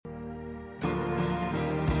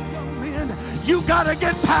You got to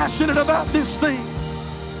get passionate about this thing.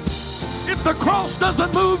 If the cross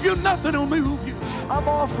doesn't move you, nothing will move you. I'm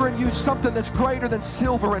offering you something that's greater than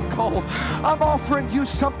silver and gold. I'm offering you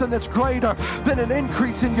something that's greater than an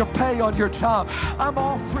increase in your pay on your job. I'm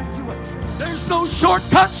offering you There's no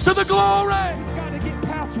shortcuts to the glory. We've got to get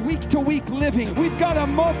past week-to-week living. We've got to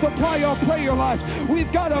multiply our prayer life.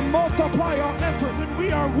 We've got to multiply our effort. When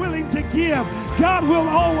we are willing to give, God will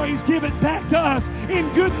always give it back to us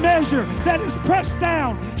in good measure that is pressed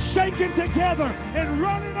down, shaken together, and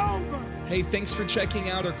running over. Hey, thanks for checking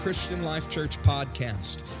out our Christian Life Church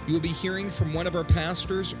podcast. You will be hearing from one of our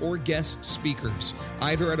pastors or guest speakers,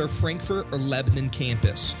 either at our Frankfort or Lebanon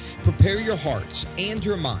campus. Prepare your hearts and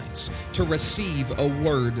your minds to receive a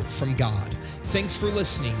word from God. Thanks for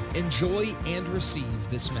listening. Enjoy and receive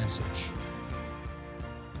this message.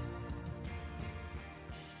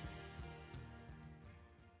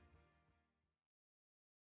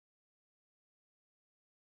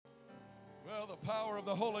 Well, the power of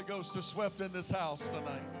the Holy Ghost has swept in this house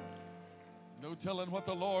tonight. No telling what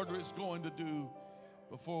the Lord is going to do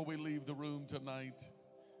before we leave the room tonight.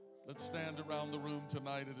 Let's stand around the room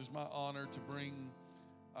tonight. It is my honor to bring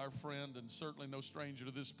our friend, and certainly no stranger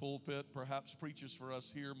to this pulpit, perhaps preaches for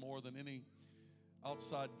us here more than any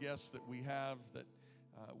outside guest that we have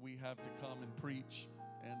to come and preach.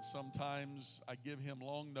 And sometimes I give him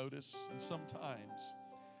long notice, and sometimes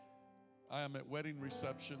I am at wedding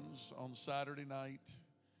receptions on Saturday night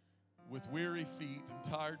with weary feet and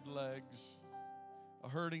tired legs, a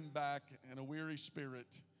hurting back and a weary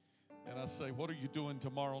spirit. And I say, what are you doing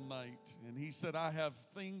tomorrow night? And he said, I have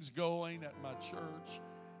things going at my church,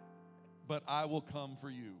 but I will come for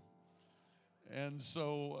you. And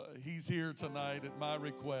so he's here tonight at my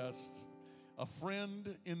request. A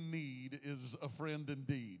friend in need is a friend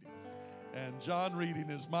indeed. And John Reading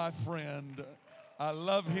is my friend. I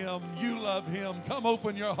love him. You love him. Come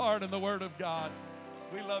open your heart in the Word of God.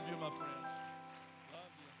 We love you, my friend.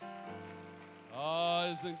 Love you.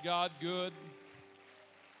 Oh, isn't God good?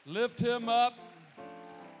 Lift him up.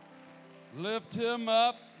 Lift him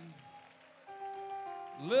up.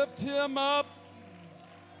 Lift him up.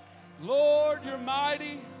 Lord, you're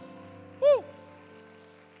mighty. Woo!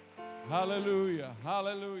 Hallelujah.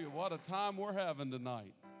 Hallelujah. What a time we're having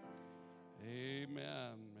tonight.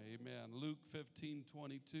 Amen. Amen. Luke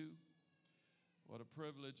 15:22. What a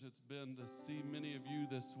privilege it's been to see many of you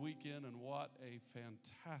this weekend, and what a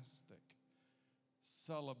fantastic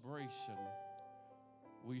celebration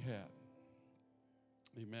we had.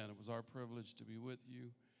 Amen. It was our privilege to be with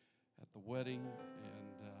you at the wedding,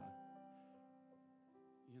 and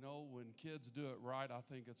you know, when kids do it right, I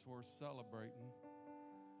think it's worth celebrating.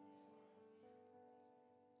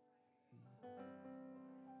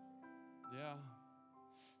 Yeah.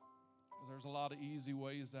 There's a lot of easy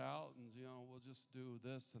ways out, and you know, we'll just do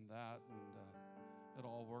this and that, and it'll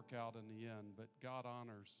all work out in the end. But God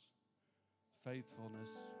honors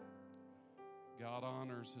faithfulness. God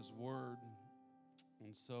honors His word.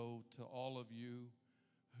 And so to all of you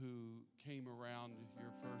who came around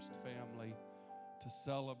your first family to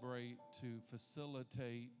celebrate, to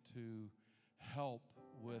facilitate, to help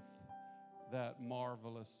with that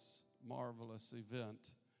marvelous, marvelous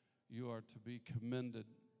event, you are to be commended.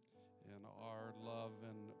 And our love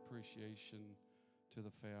and appreciation to the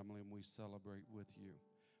family, and we celebrate with you.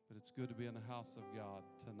 But it's good to be in the house of God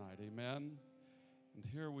tonight. Amen. And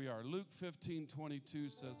here we are. Luke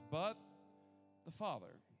 15:22 says, but the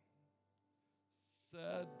Father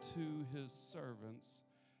said to his servants,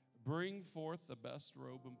 bring forth the best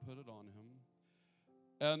robe and put it on him,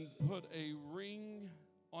 and put a ring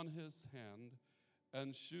on his hand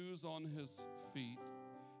and shoes on his feet,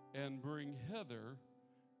 and bring hither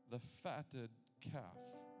the fatted calf,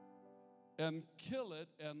 and kill it,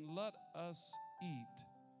 and let us eat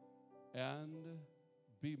and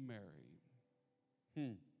be merry.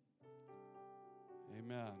 Amen.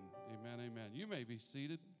 Amen. Amen. You may be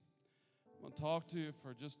seated. I'm going to talk to you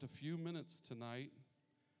for just a few minutes tonight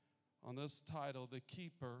on this title, The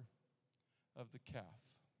Keeper of the Calf.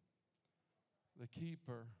 The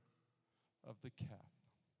Keeper of the Calf.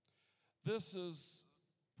 This is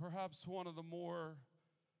perhaps one of the more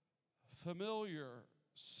familiar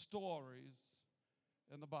stories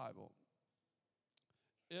in the Bible.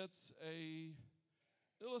 It's a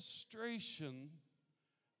illustration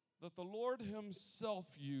that the Lord Himself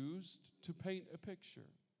used to paint a picture.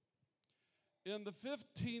 In the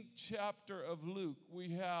 15th chapter of Luke, we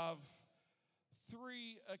have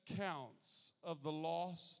 3 accounts of the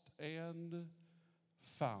lost and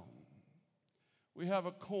found. We have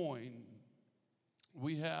a coin,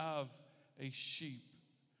 we have a sheep,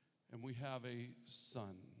 and we have a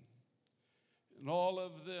son. In all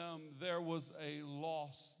of them, there was a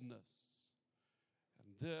lostness.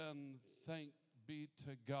 And then, thank be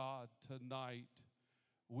to God, tonight,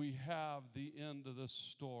 we have the end of the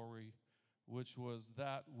story, which was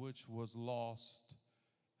that which was lost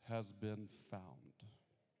has been found.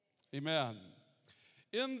 Amen.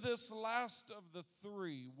 In this last of the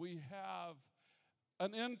three, we have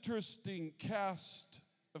an interesting cast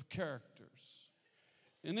of characters.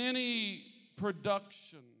 In any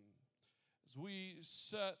production, as we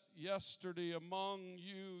sat yesterday among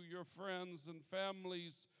you, your friends and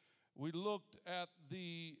families, we looked at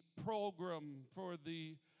the program for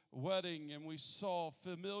the wedding, and we saw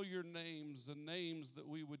familiar names and names that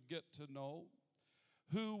we would get to know.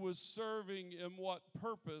 Who was serving in what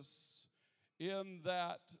purpose in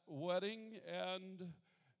that wedding, and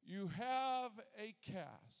you have a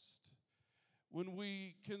cast. When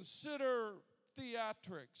we consider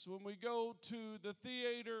theatrics, when we go to the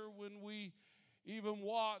theater, when we even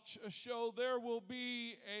watch a show, there will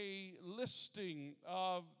be a listing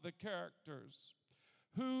of the characters,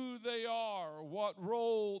 who they are, what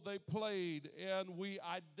role they played, and we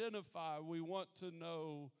identify, we want to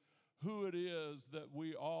know who it is that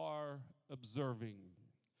we are observing.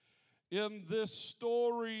 In this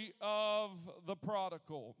story of the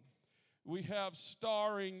prodigal, we have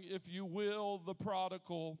starring, if you will, the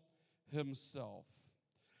prodigal himself.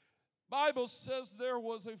 Bible says there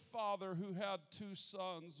was a father who had two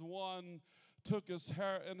sons. One took his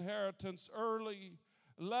inheritance early,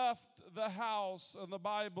 left the house, and the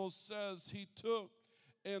Bible says he took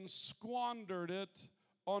and squandered it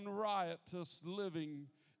on riotous living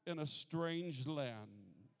in a strange land.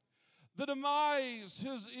 The demise,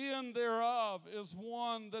 his end thereof, is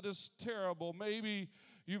one that is terrible. Maybe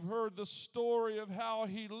you've heard the story of how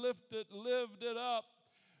he lived it up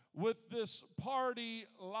with this party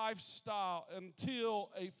lifestyle until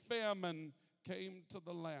a famine came to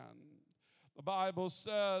the land. The Bible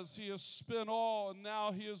says he has spent all and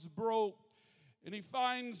now he is broke, and he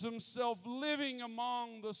finds himself living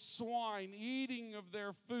among the swine, eating of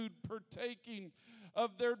their food, partaking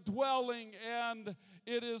of their dwelling, and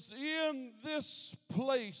it is in this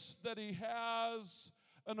place that he has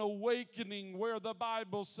an awakening where the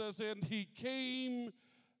Bible says, and he came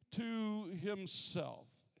to himself.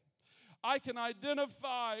 I can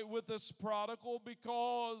identify with this prodigal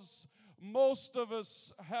because most of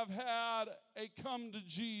us have had a come to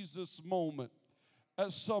Jesus moment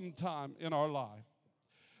at some time in our life.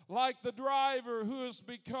 Like the driver who has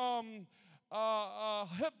become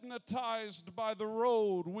hypnotized by the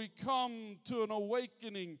road, we come to an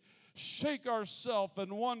awakening, shake ourselves,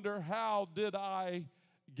 and wonder, how did I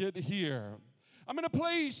get here? I'm in a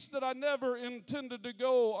place that I never intended to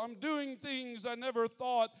go. I'm doing things I never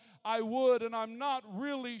thought I would, and I'm not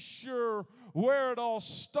really sure where it all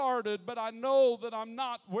started, but I know that I'm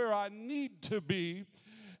not where I need to be.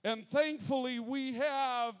 And thankfully, we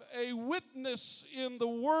have a witness in the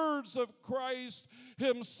words of Christ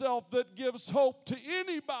himself that gives hope to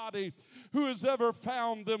anybody who has ever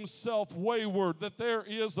found themselves wayward, that there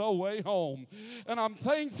is a way home. And I'm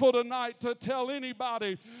thankful tonight to tell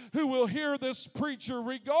anybody who will hear this preacher,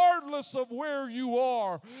 regardless of where you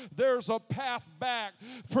are, there's a path back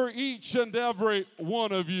for each and every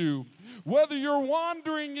one of you. Whether your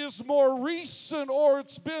wandering is more recent or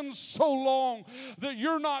it's been so long that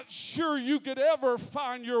you're not sure you could ever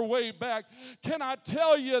find your way back, can I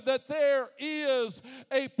tell you that there is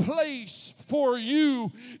a place for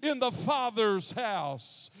you in the Father's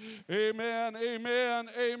house? Amen, amen,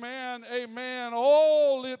 amen, amen.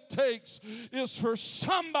 All it takes is for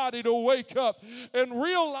somebody to wake up and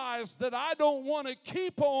realize that I don't want to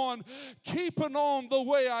keep on keeping on the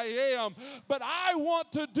way I am, but I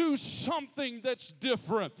want to do something that's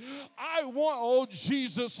different. I want, oh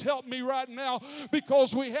Jesus, help me right now,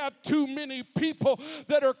 because we have too many people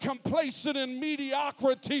that are complacent in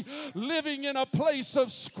mediocrity, living in a place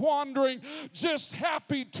of squandering, just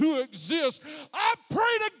happy to exist. I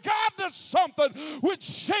pray to God that something would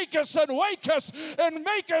shake us and wake us and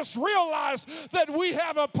make us realize that we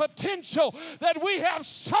have a potential, that we have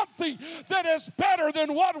something that is better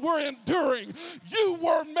than what we're enduring. You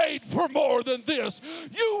were made for more than this.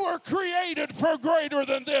 You were created for greater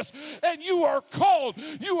than this, and you are called,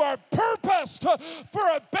 you are purposed for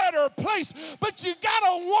a better place, but you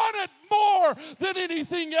gotta want it more than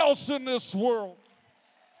anything else in this world.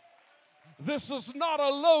 This is not a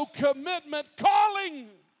low commitment calling.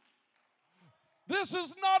 This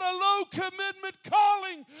is not a low commitment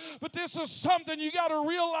calling, but this is something you got to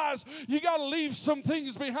realize. You got to leave some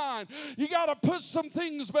things behind. You got to put some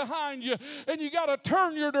things behind you, and you got to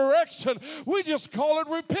turn your direction. We just call it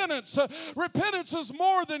repentance. Repentance is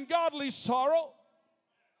more than godly sorrow.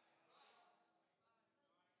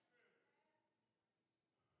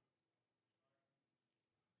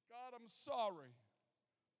 God, I'm sorry.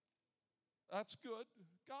 That's good.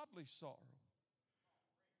 Godly sorrow.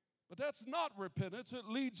 But that's not repentance. It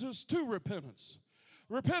leads us to repentance.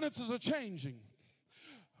 Repentance is a changing.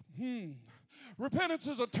 Repentance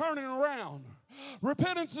is a turning around.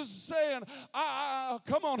 Repentance is saying,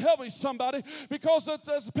 come on, help me somebody, because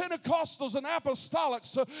as Pentecostals and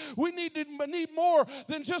apostolics, we need more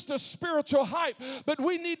than just a spiritual hype, but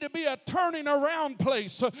we need to be a turning around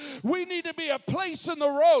place. We need to be a place in the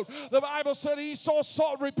road. The Bible said Esau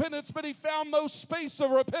sought repentance, but he found no space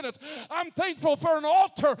of repentance. I'm thankful for an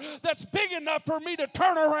altar that's big enough for me to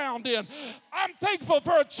turn around in. I'm thankful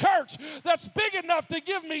for a church that's big enough to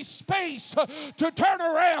give me space to turn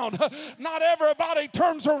around. Not everybody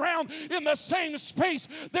turns around in the same space.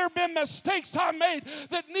 There have been mistakes I made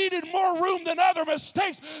that needed more room than other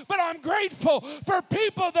mistakes, but I'm grateful for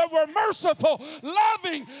people that were merciful,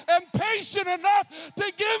 loving, and patient enough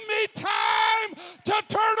to give me time to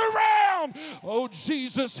turn around. Oh,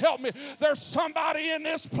 Jesus, help me. There's somebody in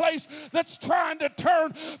this place that's trying to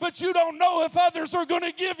turn, but you don't know if others are going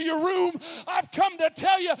to give you room. I've come to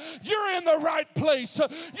tell you, you're in the right place.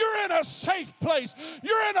 You're in a safe place.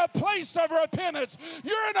 You're in a place of repentance.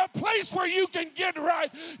 You're in a place where you can get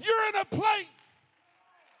right. You're in a place.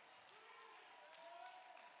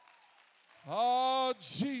 Oh,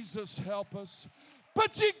 Jesus, help us.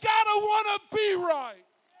 But you gotta want to be right.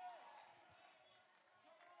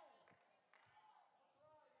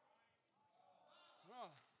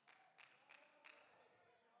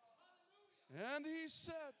 And he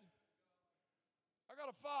said, I got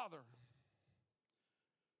a father.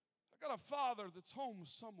 I got a father that's home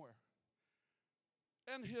somewhere.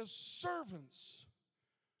 And his servants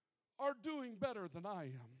are doing better than I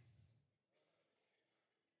am.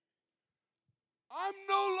 I'm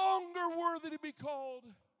no longer worthy to be called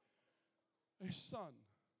a son.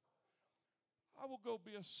 I will go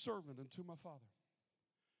be a servant unto my father.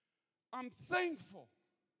 I'm thankful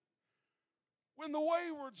when the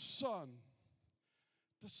wayward son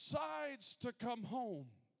decides to come home.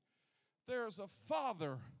 There's a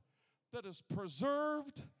father that has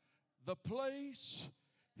preserved the place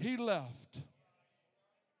he left.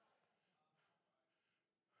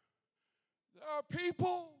 There are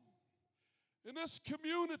people in this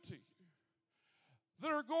community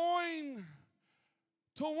that are going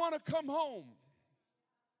to want to come home.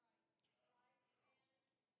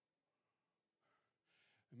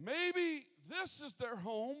 Maybe this is their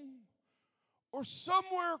home, or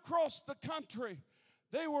somewhere across the country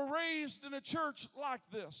they were raised in a church like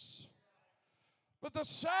this. But the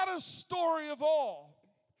saddest story of all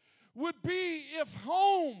would be if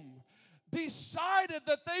home decided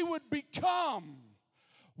that they would become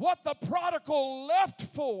what the prodigal left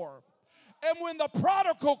for. And when the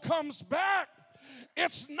prodigal comes back,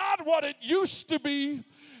 it's not what it used to be,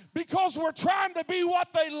 because we're trying to be what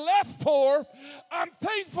they left for. I'm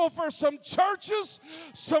thankful for some churches,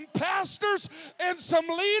 some pastors, and some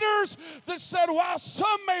leaders that said, while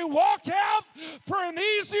some may walk out for an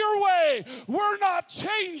easier way, we're not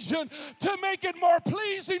changing to make it more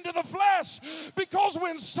pleasing to the flesh. Because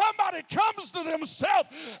when somebody comes to themselves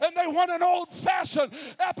and they want an old-fashioned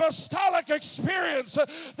apostolic experience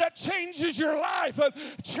that changes your life,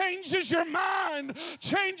 changes your mind,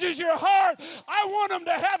 changes your heart, I want them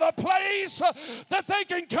to have a place that they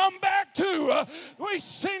can come back to. We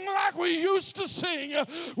sing like we used to sing.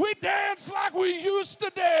 We dance like we used to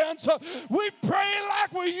dance. We pray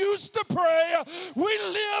like we used to pray. We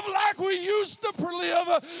live like we used to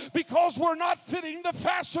live, because we're not fitting the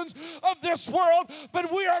fashions of this world,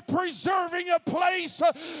 but we are preserving a place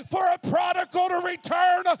for a prodigal to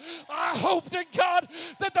return. I hope to God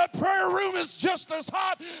that the prayer room is just as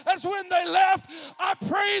hot as when they left. I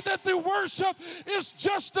pray that the worship is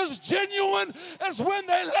just as genuine as when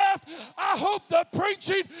they left. I hope the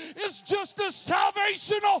preaching is just as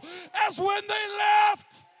salvational as when they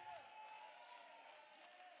left.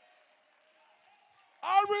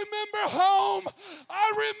 I remember home.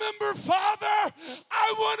 I remember Father.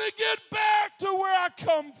 I want to get back to where I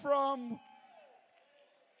come from.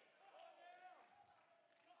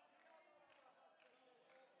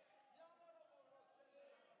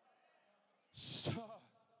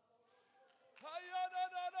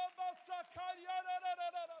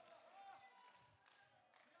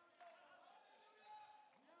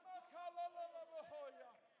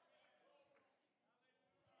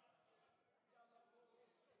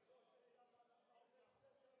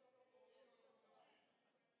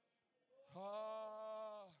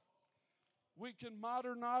 We can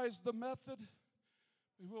modernize the method,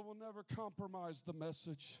 we will never compromise the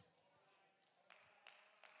message.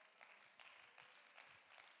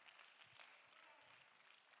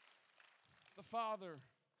 The Father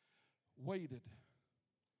waited.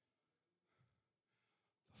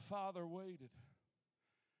 The Father waited.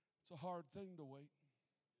 It's a hard thing to wait.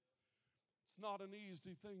 It's not an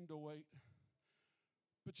easy thing to wait.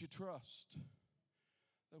 But you trust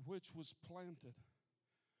that which was planted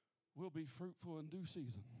will be fruitful in due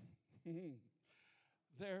season.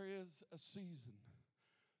 There is a season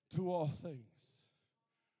to all things.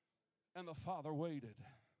 And the Father waited.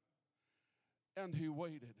 And He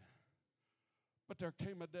waited. But there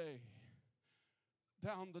came a day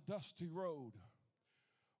down the dusty road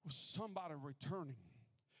with somebody returning.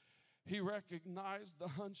 He recognized the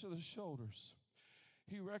hunch of the shoulders.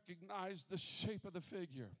 He recognized the shape of the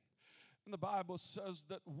figure. And the Bible says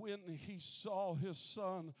that when he saw his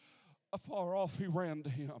son afar off, he ran to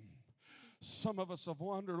him. Some of us have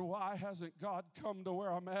wondered, why hasn't God come to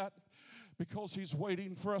where I'm at? Because He's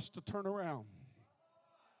waiting for us to turn around.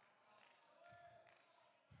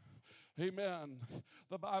 Amen.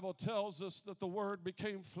 The Bible tells us that the Word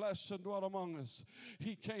became flesh and dwelt among us.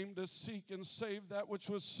 He came to seek and save that which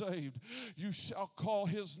was saved. You shall call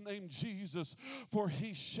His name Jesus, for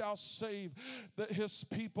He shall save His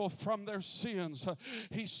people from their sins.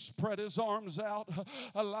 He spread His arms out,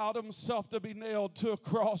 allowed Himself to be nailed to a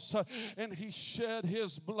cross, and He shed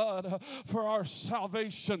His blood for our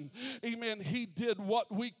salvation. Amen. He did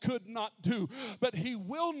what we could not do, but He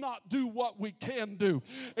will not do what we can do.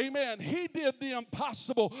 Amen. He did the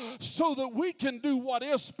impossible so that we can do what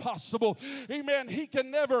is possible. Amen. He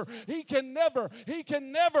can never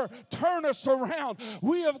turn us around.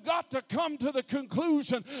 We have got to come to the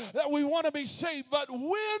conclusion that we want to be saved. But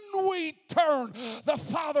when we turn, the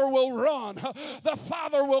Father will run. The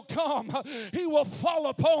Father will come. He will fall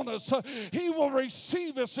upon us. He will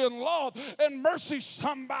receive us in love and mercy.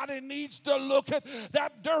 Somebody needs to look at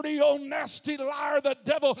that dirty old nasty liar, the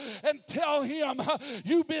devil, and tell him,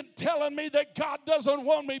 you've been telling me that God doesn't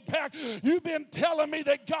want me back. You've been telling me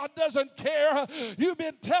that God doesn't care. You've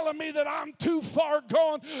been telling me that I'm too far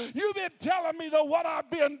gone. You've been telling me that what I've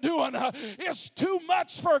been doing is too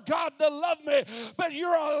much for God to love me. But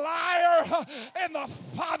you're a liar and the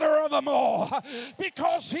father of them all,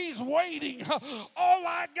 because He's waiting. All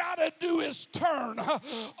I got to do is turn. All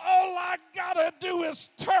I got to do is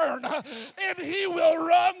turn, and He will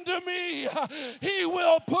run to me. He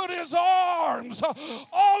will put His arms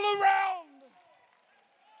all around.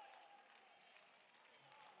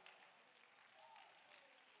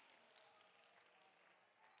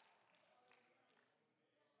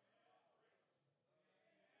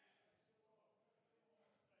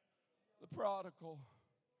 The prodigal,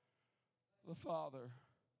 the father.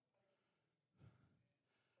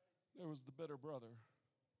 There was the bitter brother.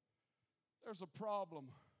 There's a problem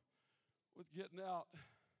with getting out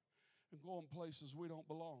and going places we don't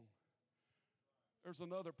belong. There's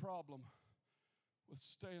another problem with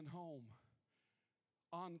staying home,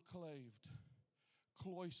 enclaved,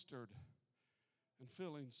 cloistered, and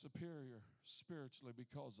feeling superior spiritually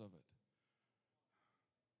because of it.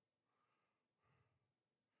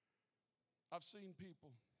 I've seen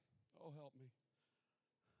people, oh help me,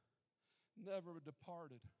 never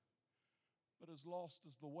departed, but as lost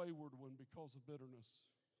as the wayward one because of bitterness.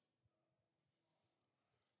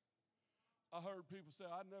 I heard people say,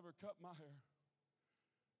 I never cut my hair.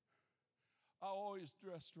 I always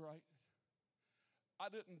dressed right. I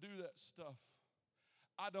didn't do that stuff.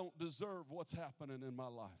 I don't deserve what's happening in my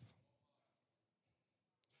life.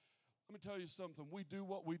 Let me tell you something. We do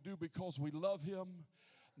what we do because we love Him,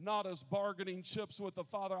 not as bargaining chips with the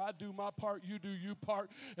Father. I do my part, you do your part,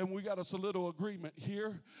 and we got us a little agreement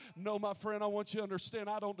here. No, my friend, I want you to understand,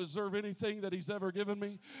 I don't deserve anything that He's ever given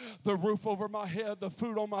me. The roof over my head, the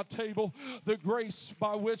food on my table, the grace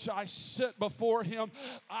by which I sit before Him,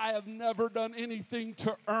 I have never done anything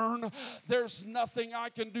to earn. There's nothing I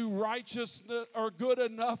can do righteous or good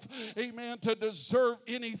enough, amen, to deserve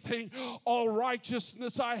anything. All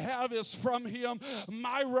righteousness I have is from Him.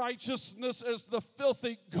 My righteousness is the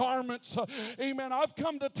filthy garments. Amen. I've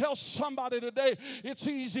come to tell somebody today, it's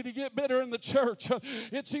easy to get bitter in the church.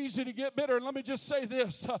 It's easy to get bitter. And let me just say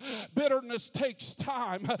this, bitterness takes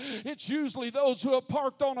time. It's usually those who have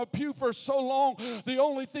parked on a pew for so long, the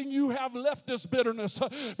only thing you have left is bitterness,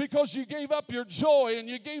 because you gave up your joy, and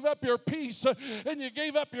you gave up your peace, and you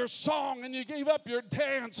gave up your song, and you gave up your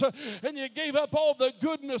dance, and you gave up all the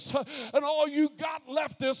goodness, and all you got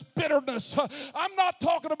left is bitterness. I'm not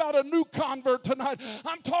talking about a new convert tonight.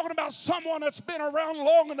 I'm I'm talking about someone that's been around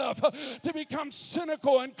long enough to become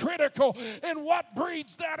cynical and critical. And what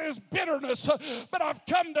breeds that is bitterness. But I've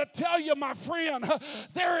come to tell you, my friend,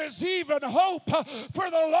 there is even hope for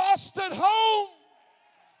the lost at home.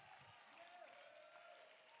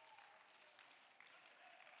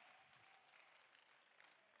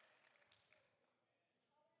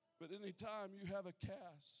 But anytime you have a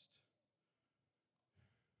cast,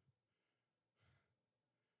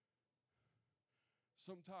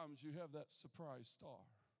 sometimes you have that surprise star.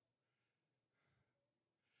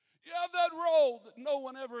 You have that role that no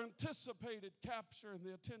one ever anticipated capturing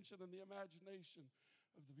the attention and the imagination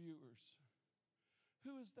of the viewers.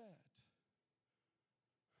 Who is that?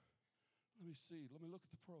 Let me see. Let me look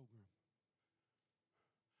at the program.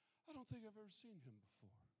 I don't think I've ever seen him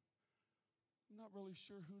before. I'm not really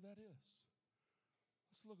sure who that is.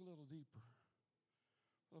 Let's look a little deeper.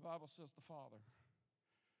 The Bible says the Father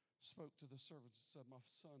spoke to the servants and said, my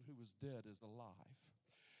son who was dead is alive.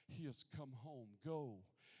 He has come home. Go,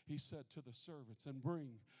 he said to the servants, and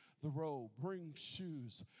bring the robe, bring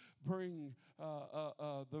shoes, bring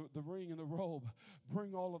the ring and the robe,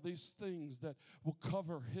 bring all of these things that will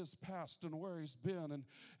cover his past and where he's been.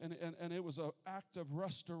 And it was an act of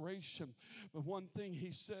restoration. But one thing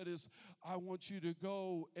he said is, I want you to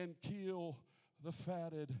go and kill the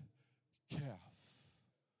fatted calf.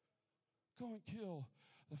 Go and kill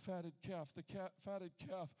the fatted calf. The fatted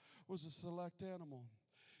calf was a select animal.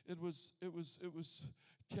 It was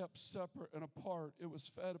kept separate and apart. It was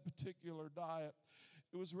fed a particular diet.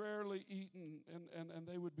 It was rarely eaten, and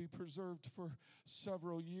they would be preserved for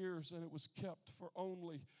several years, and it was kept for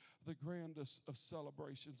only the grandest of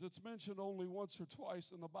celebrations. It's mentioned only once or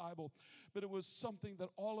twice in the Bible, but it was something that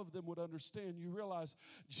all of them would understand. You realize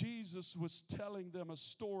Jesus was telling them a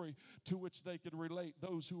story to which they could relate,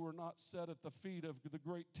 those who were not set at the feet of the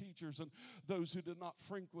great teachers, and those who did not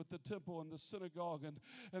frequent the temple and the synagogue,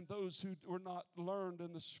 and those who were not learned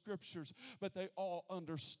in the scriptures, but they all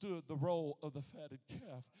understood the role of the fatted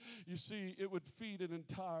calf. You see, it would feed an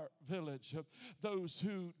entire village. Those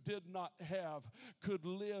who did not have could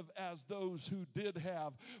live as those who did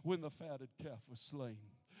have when the fatted calf was slain.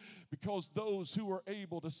 Because those who were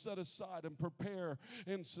able to set aside and prepare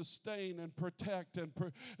and sustain and protect and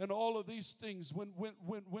all of these things,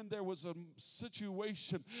 when there was a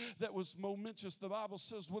situation that was momentous, the Bible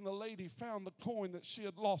says when the lady found the coin that she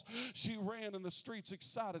had lost, she ran in the streets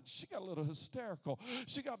excited. She got a little hysterical.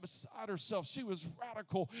 She got beside herself. She was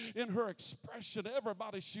radical in her expression.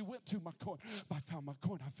 Everybody she went to, my coin. I found my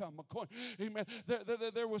coin. I found my coin. Amen.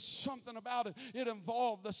 There was something about it. It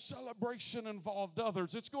involved the celebration, involved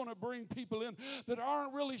others. It's going to bring people in that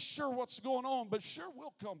aren't really sure what's going on, but sure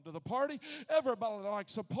will come to the party. Everybody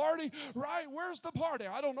likes a party, right? Where's the party?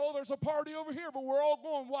 I don't know. There's a party over here, but we're all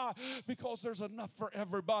going. Why? Because there's enough for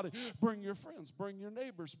everybody. Bring your friends, bring your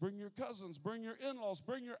neighbors, bring your cousins, bring your in-laws,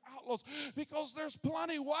 bring your outlaws, because there's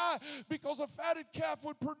plenty. Why? Because a fatted calf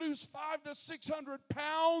would produce 500 to 600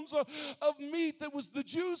 pounds of meat that was the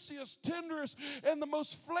juiciest, tenderest, and the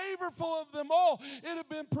most flavorful of them all. It had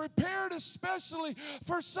been prepared especially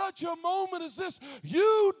for such a moment as this.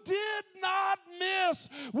 You did not miss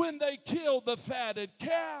when they killed the fatted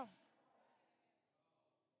calf.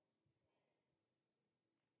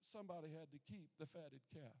 Somebody had to keep the fatted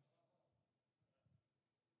calf.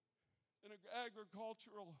 In an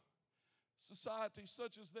agricultural society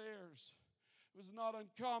such as theirs, it was not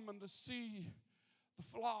uncommon to see the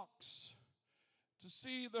flocks, to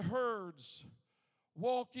see the herds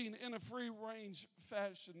walking in a free-range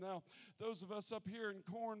fashion. Now, those of us up here in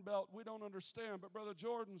Corn Belt, we don't understand, but Brother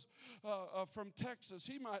Jordan's from Texas.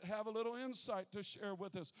 He might have a little insight to share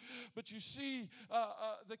with us. But you see,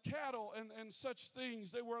 the cattle and such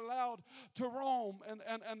things, they were allowed to roam,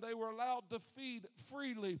 and they were allowed to feed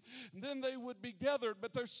freely. And then they would be gathered,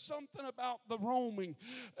 but there's something about the roaming.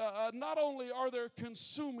 Not only are they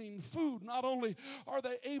consuming food, not only are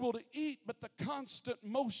they able to eat, but the constant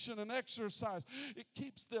motion and exercise, it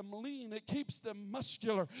keeps them lean. It keeps them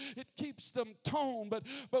muscular. It keeps them toned.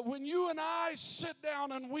 But when you and I sit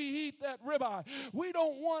down and we eat that ribeye, we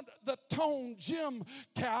don't want the toned gym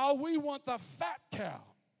cow. We want the fat cow.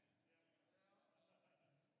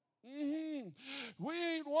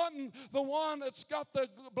 We ain't wanting the one that's got the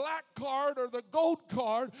black card or the gold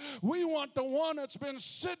card. We want the one that's been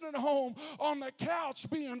sitting at home on the couch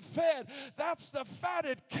being fed. That's the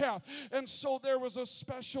fatted calf. And so there was a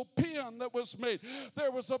special pen that was made.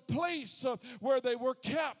 There was a place where they were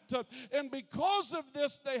kept. And because of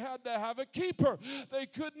this, they had to have a keeper. They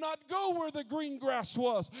could not go where the green grass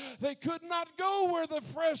was. They could not go where the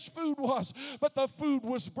fresh food was. But the food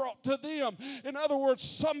was brought to them. In other words,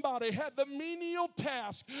 somebody somebody had the menial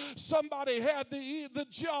task. Somebody had the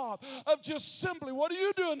job of just simply, what are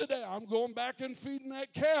you doing today? I'm going back and feeding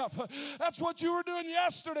that calf. That's what you were doing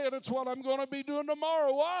yesterday, and it's what I'm going to be doing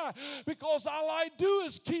tomorrow. Why? Because all I do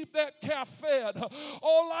is keep that calf fed.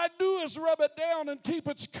 All I do is rub it down and keep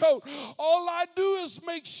its coat. All I do is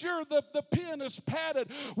make sure that the pen is padded.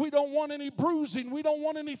 We don't want any bruising. We don't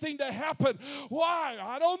want anything to happen. Why?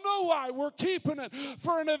 I don't know why. We're keeping it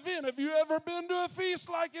for an event. Have you ever been to a feast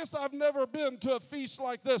like this? I've never been to a feast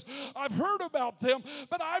like this. I've heard about them,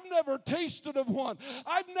 but I've never tasted of one.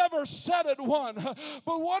 I've never sat at one.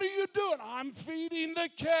 But what are you doing? I'm feeding the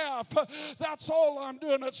calf. That's all I'm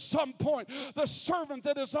doing. At some point, the servant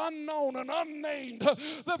that is unknown and unnamed,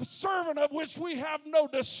 the servant of which we have no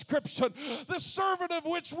description, the servant of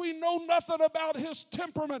which we know nothing about his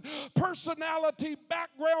temperament, personality,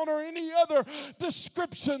 background, or any other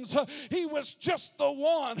descriptions. He was just the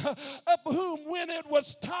one of whom, when it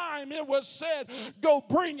was time, it was said, go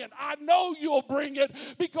bring it. I know you'll bring it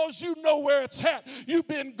because you know where it's at. You've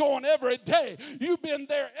been going every day. You've been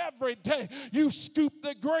there every day. You scoop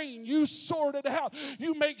the grain. You sort it out.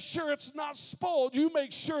 You make sure it's not spoiled. You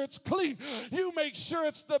make sure it's clean. You make sure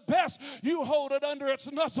it's the best. You hold it under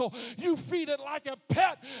its nuzzle. You feed it like a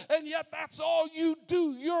pet, and yet that's all you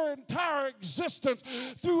do. Your entire existence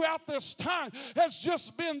throughout this time has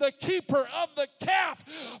just been the keeper of the calf.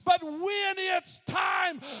 But when it's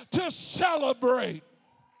time to celebrate,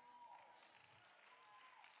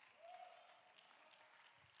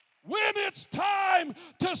 when it's time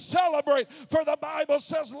to celebrate, for the Bible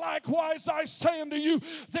says, likewise I say unto you,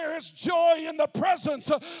 there is joy in the presence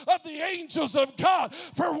of the angels of God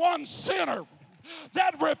for one sinner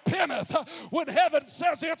that repenteth. When heaven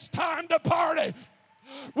says it's time to party,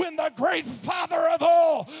 when the great Father of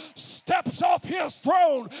all steps off his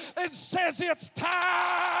throne and says it's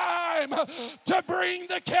time to bring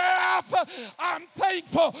the calf, I'm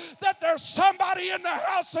thankful that there's somebody in the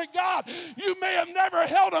house of God. You may have never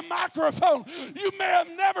held a microphone. You may have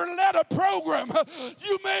never led a program.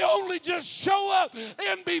 You may only just show up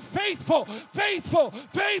and be faithful, faithful,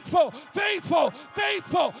 faithful, faithful,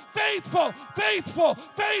 faithful, faithful, faithful,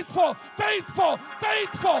 faithful, faithful,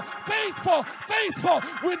 faithful, faithful, faithful.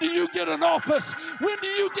 When do you get an office? When do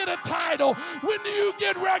you get a title? When do you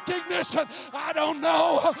get recognition? I don't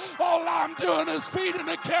know. All I'm doing is feeding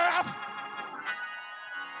a calf.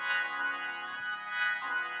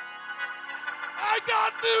 I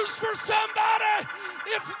got news for somebody.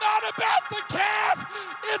 It's not about the calf.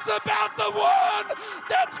 It's about the one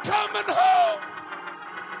that's coming home.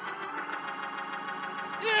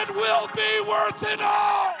 It will be worth it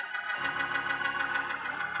all.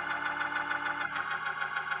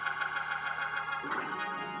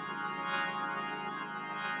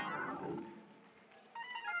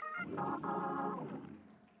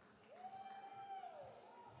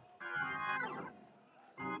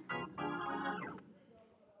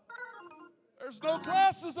 There's no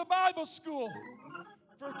classes of Bible school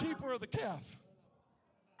for a keeper of the calf.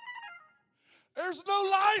 There's no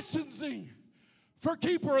licensing for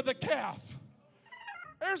keeper of the calf.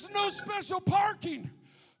 There's no special parking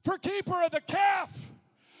for keeper of the calf.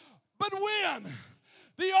 But when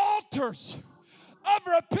the altars of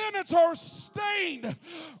repentance are stained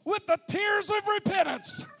with the tears of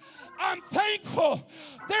repentance, I'm thankful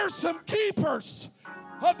there's some keepers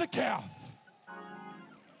of the calf.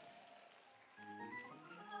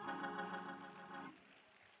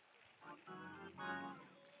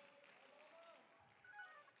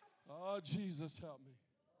 Oh, Jesus, help me.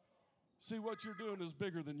 See, what you're doing is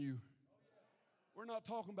bigger than you. We're not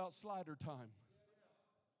talking about slider time.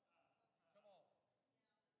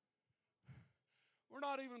 We're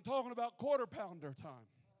not even talking about quarter pounder time.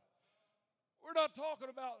 We're not talking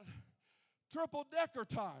about triple decker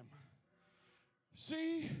time.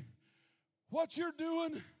 See, what you're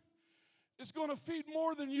doing is going to feed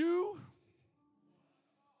more than you,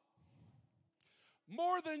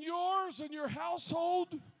 more than yours and your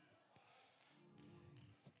household.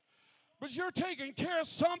 But you're taking care of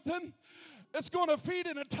something that's going to feed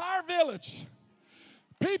an entire village.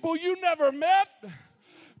 People you never met,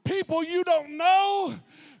 people you don't know,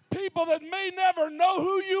 people that may never know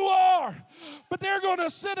who you are, but they're going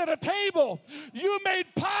to sit at a table you made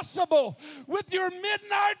possible with your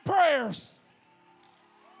midnight prayers.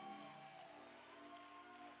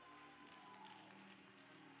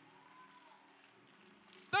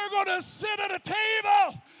 They're going to sit at a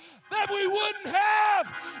table that we wouldn't have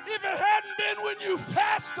if it hadn't been when you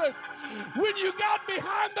fasted, when you got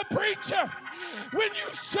behind the preacher, when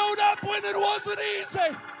you showed up when it wasn't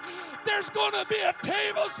easy. There's going to be a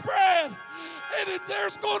table spread And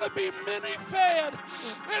there's going to be many fed.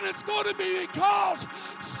 And it's going to be because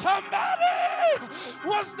somebody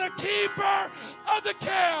was the keeper of the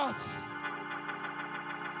calf.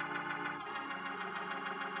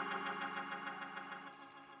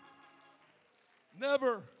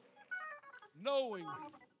 Never knowing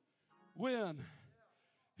when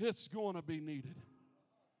it's going to be needed.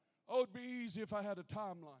 Oh, it'd be easy if I had a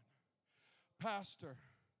timeline. Pastor,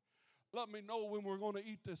 let me know when we're going to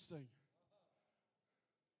eat this thing.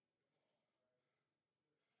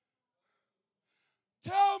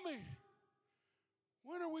 Tell me,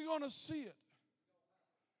 when are we going to see it?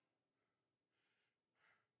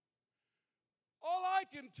 All I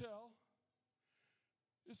can tell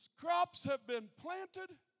is crops have been planted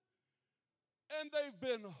and they've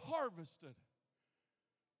been harvested.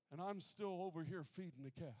 And I'm still over here feeding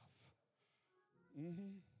the calf.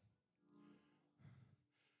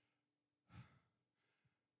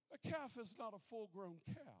 A calf is not a full-grown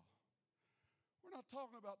cow. We're not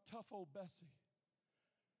talking about tough old Bessie.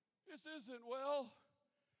 This isn't, well,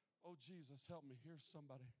 oh, Jesus, help me. Here's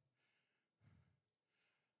somebody.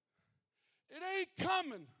 It ain't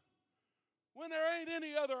coming when there ain't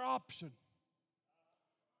any other option.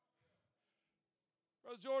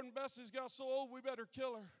 Brother Jordan, Bessie's got so old we better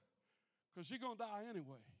kill her because she's going to die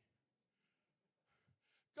anyway.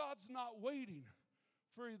 God's not waiting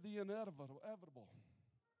for the inevitable.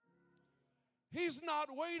 He's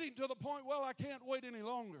not waiting to the point, well, I can't wait any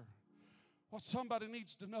longer. What somebody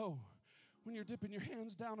needs to know, when you're dipping your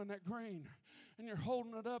hands down in that grain and you're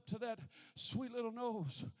holding it up to that sweet little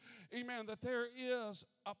nose, amen, that there is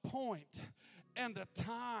a point and a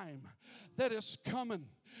time that is coming.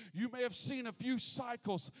 You may have seen a few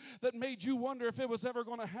cycles that made you wonder if it was ever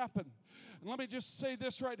going to happen. And let me just say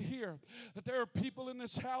this right here, that there are people in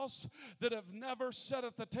this house that have never sat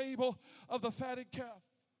at the table of the fatted calf.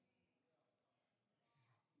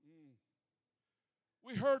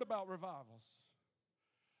 We heard about revivals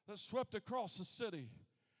that swept across the city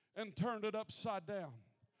and turned it upside down.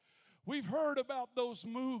 We've heard about those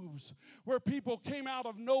moves where people came out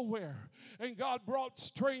of nowhere and God brought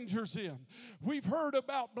strangers in. We've heard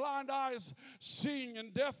about blind eyes seeing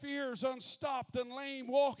and deaf ears unstopped and lame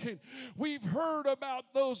walking. We've heard about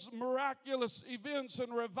those miraculous events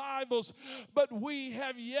and revivals, but we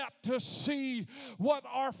have yet to see what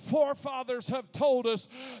our forefathers have told us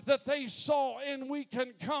that they saw, and we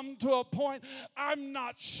can come to a point, I'm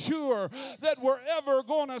not sure that we're ever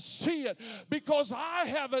going to see it because I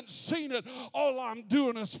haven't seen it. All I'm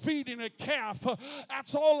doing is feeding a calf.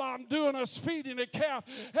 That's all I'm doing is feeding a calf.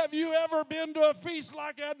 Have you ever been to a feast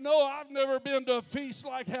like that? No, I've never been to a feast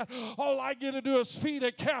like that. All I get to do is feed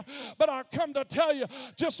a calf. But I've come to tell you,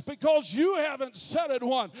 just because you haven't sat at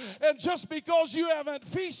one, and just because you haven't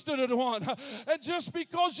feasted at one, and just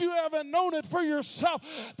because you haven't known it for yourself,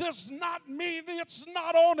 does not mean it's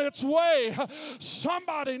not on its way.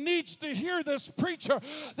 Somebody needs to hear this preacher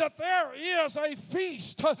that there is a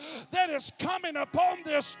feast that is coming upon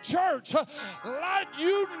this church like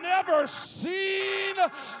you never seen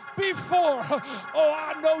before. Oh,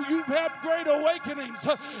 I know you've had great awakenings.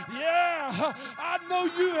 Yeah, I know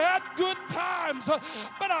you had good times.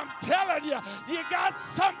 But I'm telling you, you got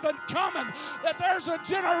something coming. That there's a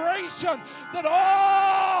generation that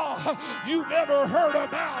all you've ever heard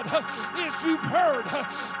about is you've heard.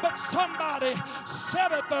 But somebody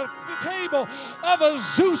sat at the table of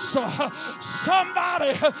Azusa.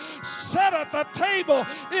 Somebody sat at the table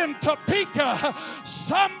in Topeka.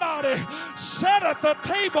 Somebody sat at the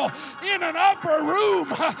table in an upper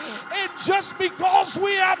room. And just because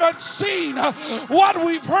we haven't seen what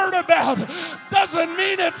we've heard about doesn't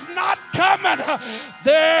mean it's not coming.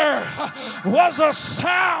 There was a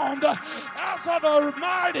sound as of a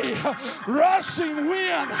mighty rushing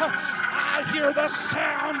wind. I hear the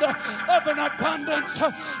sound of an abundance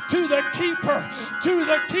to the keeper, to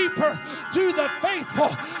the keeper, to the faithful,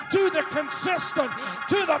 to the consistent,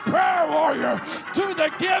 to the prayer warrior, to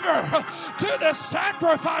the giver, to the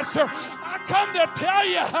sacrificer. I come to tell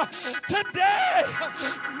you, today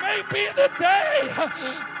may be the day,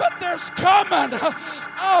 but there's coming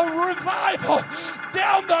a revival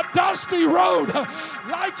down the dusty road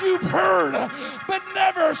like you've heard but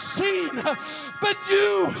never seen. But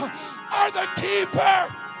you are the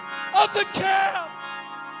keeper of the calf.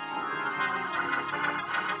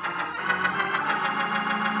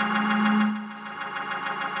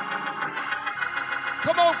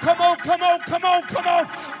 Come on, come on, come on, come on, come on.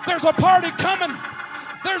 There's a party coming.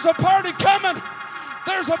 There's a party coming.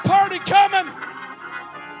 There's a party coming.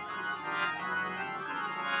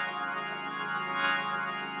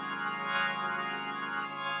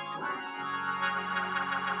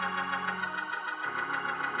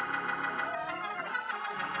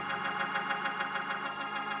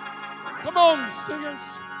 Come on, singers.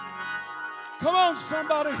 Come on,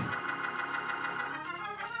 somebody.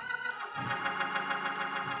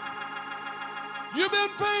 You've been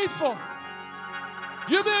faithful.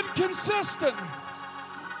 You've been consistent.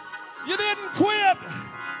 You didn't quit.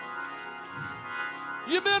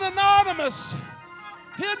 You've been anonymous,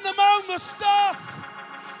 hidden among the stuff.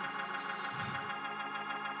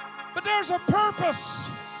 But there's a purpose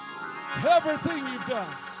to everything you've done.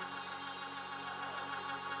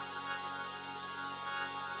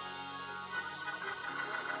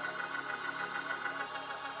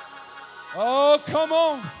 Oh, come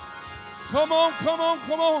on. Come on, come on,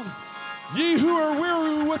 come on. Ye who are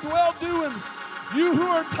weary with well-doing, you who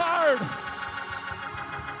are tired,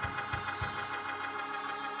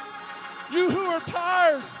 you who are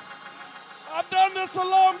tired. I've done this a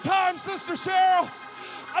long time, Sister Cheryl.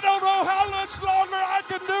 I don't know how much longer I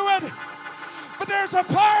can do it, but there's a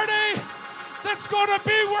party that's going to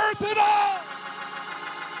be worth it all.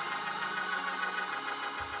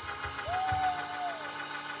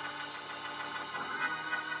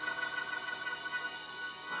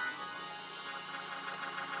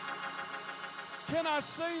 Can I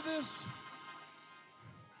say this?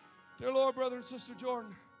 Dear Lord, brother and sister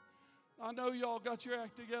Jordan, I know y'all got your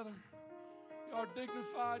act together. Y'all are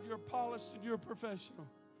dignified, you're polished, and you're professional.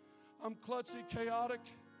 I'm klutzy, chaotic,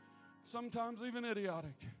 sometimes even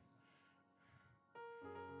idiotic.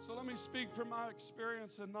 So let me speak from my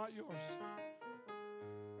experience and not yours.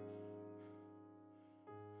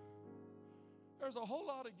 There's a whole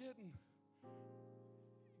lot of getting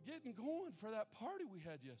going for that party we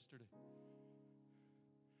had yesterday.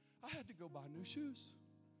 I had to go buy new shoes.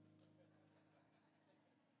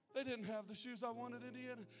 They didn't have the shoes I wanted in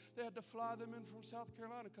Indiana. They had to fly them in from South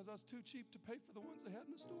Carolina because I was too cheap to pay for the ones they had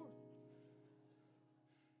in the store.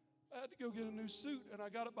 I had to go get a new suit, and I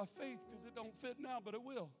got it by faith because it don't fit now, but it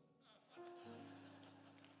will.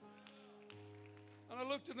 And I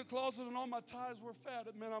looked in the closet, and all my ties were fat.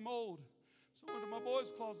 It meant I'm old. So I went to my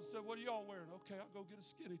boys' closet and said, what are y'all wearing? Okay, I'll go get a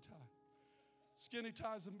skinny tie. Skinny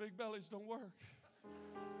ties and big bellies don't work.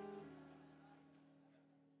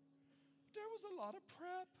 There was a lot of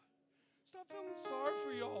prep. Stop feeling sorry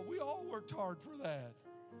for y'all. We all worked hard for that.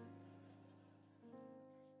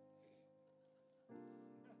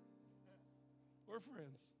 We're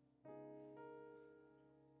friends. Let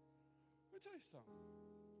me tell you something.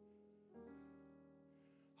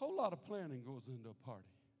 A whole lot of planning goes into a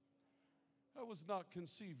party. That was not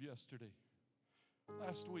conceived yesterday,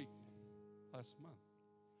 last week, last month.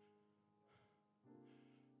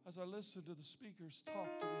 As I listened to the speakers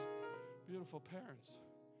talk to these beautiful parents,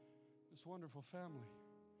 this wonderful family,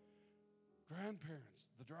 grandparents,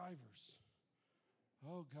 the drivers.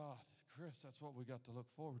 Oh God, Chris, that's what we got to look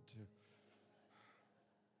forward to.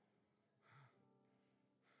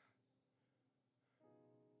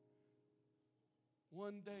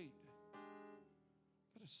 One date,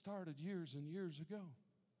 but it started years and years ago.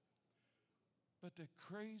 But the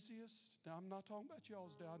craziest, now I'm not talking about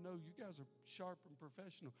y'all's day. I know you guys are sharp and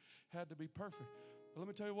professional, had to be perfect. But let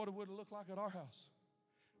me tell you what it would have looked like at our house.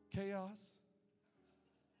 Chaos,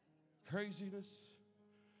 craziness,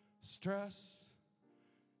 stress,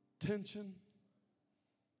 tension.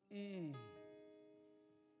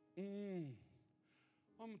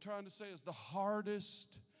 What I'm trying to say is the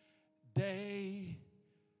hardest day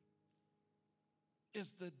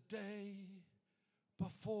is the day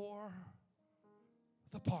before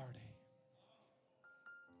the party.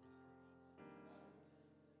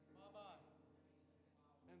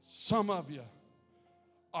 And some of you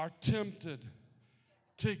are tempted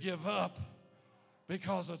to give up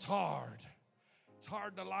because it's hard. It's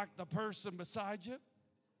hard to like the person beside you.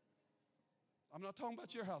 I'm not talking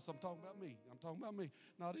about your house. I'm talking about me. I'm talking about me.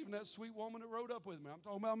 Not even that sweet woman that rode up with me. I'm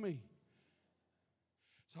talking about me.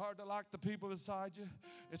 It's hard to like the people beside you.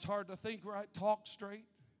 It's hard to think right, talk straight.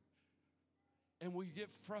 And we get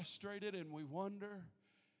frustrated and we wonder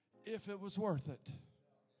if it was worth it.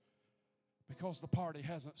 Because the party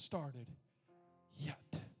hasn't started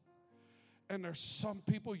yet. And there's some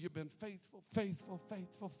people you've been faithful,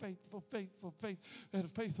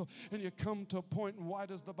 and you come to a point, and why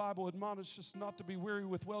does the Bible admonish us not to be weary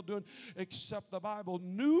with well-doing, except the Bible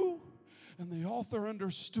knew and the author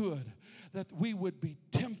understood that we would be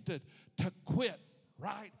tempted to quit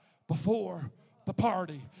right before the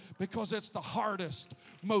party, because it's the hardest,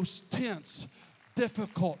 most tense,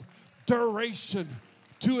 difficult duration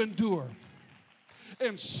to endure.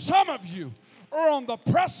 And some of you are on the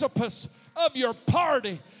precipice of your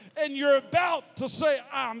party, and you're about to say,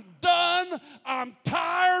 I'm done, I'm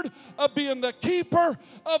tired of being the keeper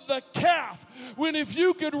of the calf. When if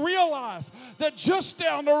you could realize that just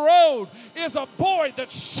down the road is a boy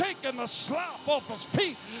that's shaking the slop off his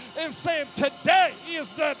feet and saying, today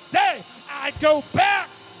is the day I go back.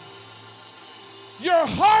 Your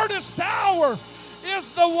hardest hour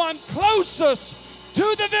is the one closest to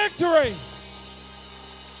the victory.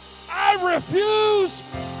 I refuse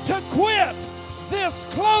to quit this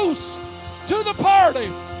close to the party.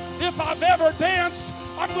 If I've ever danced,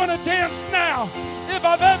 I'm going to dance now. If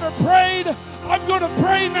I've ever prayed, I'm going to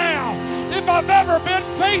pray now. If I've ever been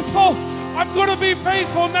faithful, I'm going to be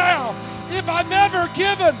faithful now. If I've ever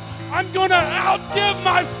given, I'm going to outgive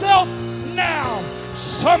myself now.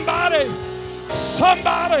 Somebody,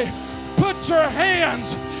 put your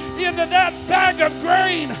hands into that bag of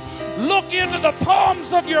grain. Look into the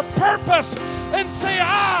palms of your purpose and say,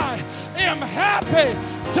 I am happy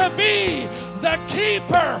to be the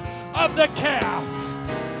keeper of the calf.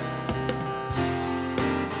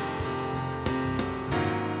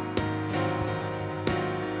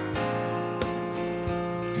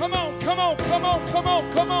 Come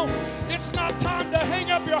on. It's not time to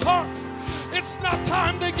hang up your heart. It's not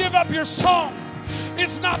time to give up your song.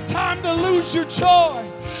 It's not time to lose your joy.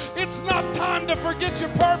 It's not time to forget your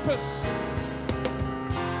purpose.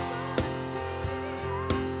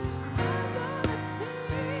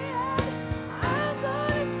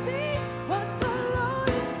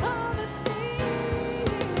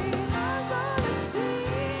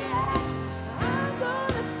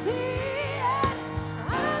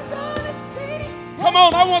 Come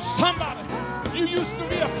on, I want somebody. You used to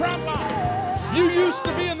be a front line. You used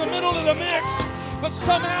to be in the middle of the mix, but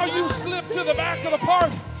somehow you slipped to the back of the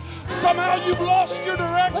party. Somehow you've lost your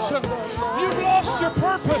direction. You've lost your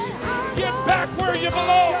purpose. Get back where you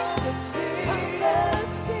belong.